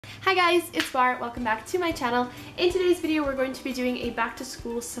Hi guys, it's Bar. Welcome back to my channel. In today's video we're going to be doing a back to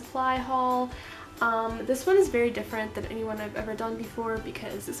school supply haul. This one is very different than anyone I've ever done before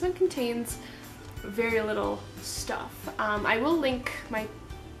because this one contains very little stuff. I will link my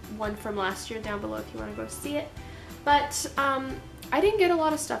one from last year down below if you want to go see it. But I didn't get a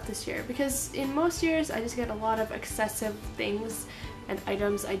lot of stuff this year because in most years I just get a lot of excessive things and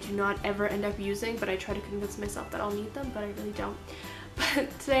items I do not ever end up using, but I try to convince myself that I'll need them, but I really don't.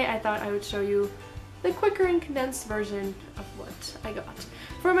 But today I thought I would show you the quicker and condensed version of what I got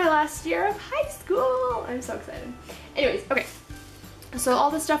for my last year of high school. I'm so excited. Anyways, okay. So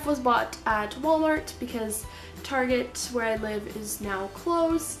all the stuff was bought at Walmart because Target, where I live, is now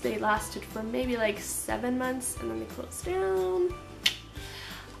closed. They lasted for maybe like 7 months and then they closed down.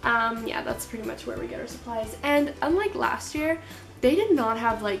 Yeah, that's pretty much where we get our supplies. And unlike last year, they did not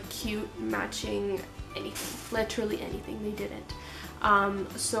have like cute matching anything, literally anything. They didn't.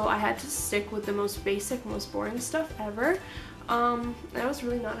 So I had to stick with the most basic, most boring stuff ever. I was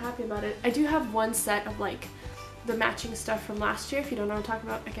really not happy about it. I do have one set of like the matching stuff from last year. If you don't know what I'm talking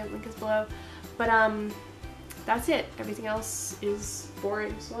about, again, link is below. But that's it. Everything else is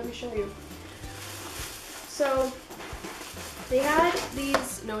boring, so let me show you. So they had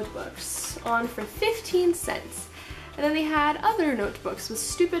these notebooks on for 15 cents. And then they had other notebooks with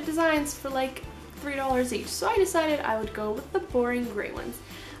stupid designs for like $3 each. So I decided I would go with the boring gray ones.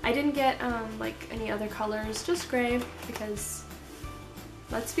 I didn't get like any other colors, just gray, because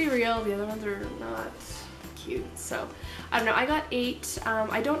let's be real, the other ones are not cute. So I don't know, I got 8.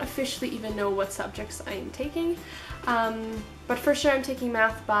 I don't officially even know what subjects I'm taking, but for sure I'm taking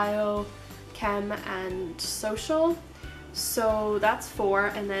math, bio, chem, and social. So that's 4,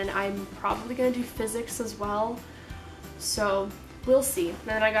 and then I'm probably gonna do physics as well. So we'll see. And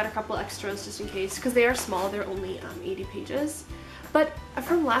then I got a couple extras just in case, because they are small, they're only 80 pages. But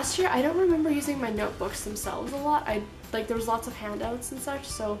from last year, I don't remember using my notebooks themselves a lot. Like there was lots of handouts and such,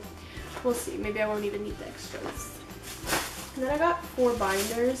 so we'll see. Maybe I won't even need the extras. And then I got 4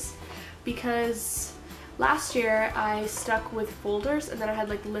 binders because last year I stuck with folders and then I had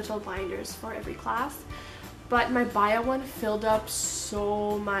like little binders for every class. But my bio one filled up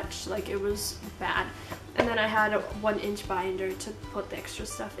so much, like it was bad. And then I had a 1-inch binder to put the extra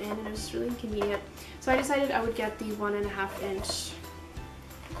stuff in, and it was just really inconvenient. So I decided I would get the 1.5 inch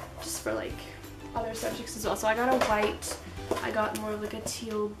just for like other subjects as well. So I got a white, I got more of like a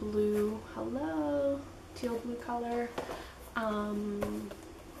teal blue, teal blue color,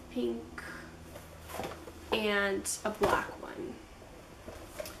 pink, and a black one.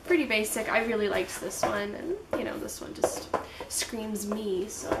 Pretty basic. I really liked this one, and you know, this one just screams me,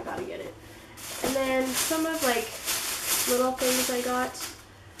 so I gotta get it. And then some of like little things I got.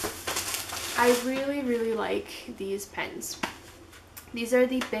 I really like these pens. These are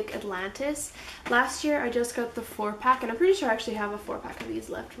the Bic Atlantis. Last year I just got the 4-pack, and I'm pretty sure I actually have a 4-pack of these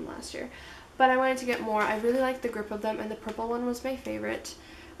left from last year. But I wanted to get more. I really like the grip of them, and the purple one was my favorite.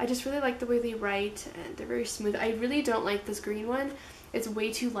 I just really like the way they write, and they're very smooth. I really don't like this green one. It's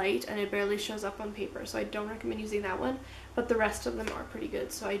way too light and it barely shows up on paper, so I don't recommend using that one. But the rest of them are pretty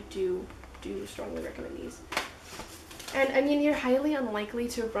good, so I do strongly recommend these. And I mean, you're highly unlikely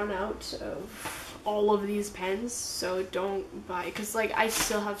to run out of all of these pens, so don't buy, because like I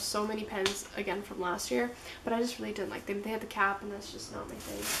still have so many pens again from last year, but I just really didn't like them. They had the cap, and that's just not my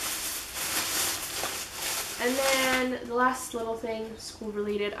thing. And then the last little thing, school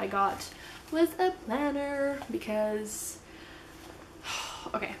related, I got was a planner because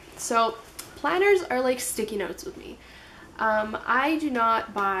okay, so planners are like sticky notes with me. I do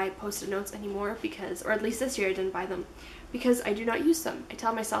not buy post-it notes anymore because, or at least this year I didn't buy them, because I do not use them. I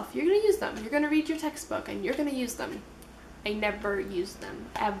tell myself, you're going to use them. You're going to read your textbook and you're going to use them. I never use them,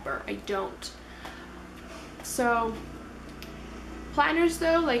 ever. I don't. So, planners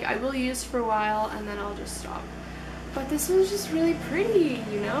though, like I will use for a while and then I'll just stop. But this one's just really pretty,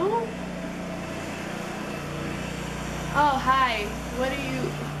 you know? Oh, hi.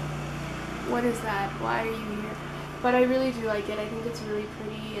 What is that? Why are you here? But I really do like it. I think it's really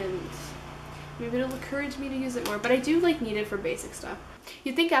pretty, and maybe it'll encourage me to use it more. But I do like need it for basic stuff.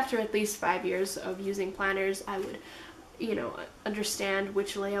 You'd think after at least 5 years of using planners, I would, you know, understand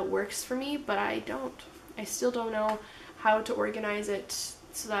which layout works for me, but I don't. I still don't know how to organize it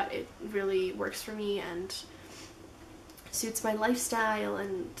so that it really works for me and suits my lifestyle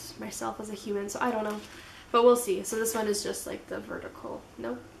and myself as a human, so I don't know. But we'll see. So this one is just like the vertical,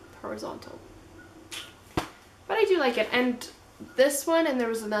 nope, horizontal. But I do like it. And this one, and there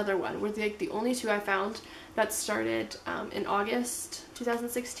was another one, were like the only 2 I found that started in August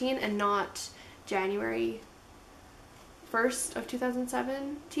 2016 and not January 1st of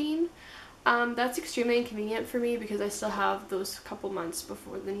 2017. That's extremely inconvenient for me because I still have those couple months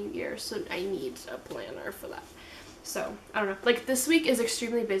before the new year, so I need a planner for that. So I don't know, like this week is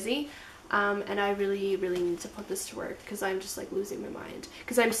extremely busy, and I really need to put this to work because I'm just like losing my mind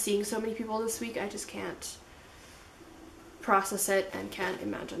because I'm seeing so many people this week. I just can't process it and can't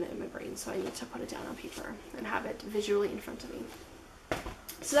imagine it in my brain, so I need to put it down on paper and have it visually in front of me.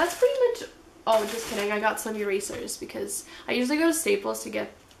 So that's pretty much, oh just kidding, I got some erasers because I usually go to Staples to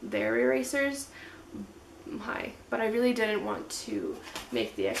get their erasers, but I really didn't want to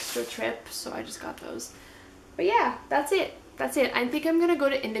make the extra trip, so I just got those. But yeah, that's it. I think I'm gonna go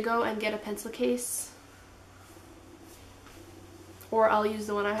to Indigo and get a pencil case, or I'll use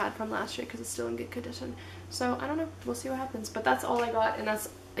the one I had from last year because it's still in good condition. So I don't know, we'll see what happens. But that's all I got, and that's,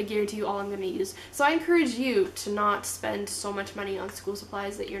 I guarantee you, all I'm gonna use. So I encourage you to not spend so much money on school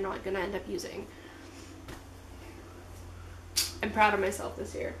supplies that you're not gonna end up using. I'm proud of myself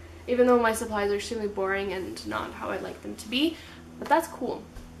this year, even though my supplies are extremely boring and not how I'd like them to be, but that's cool.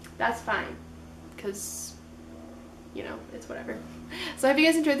 That's fine, because, you know, it's whatever. So I hope you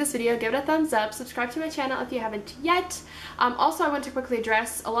guys enjoyed this video. Give it a thumbs up, subscribe to my channel if you haven't yet. Also, I want to quickly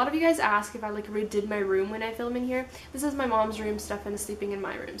address, a lot of you guys ask if I like redid my room when I film in here. This is my mom's room, Stefan is sleeping in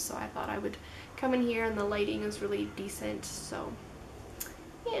my room, so I thought I would come in here, and the lighting is really decent, so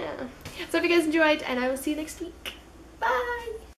yeah. So I hope you guys enjoyed, and I will see you next week.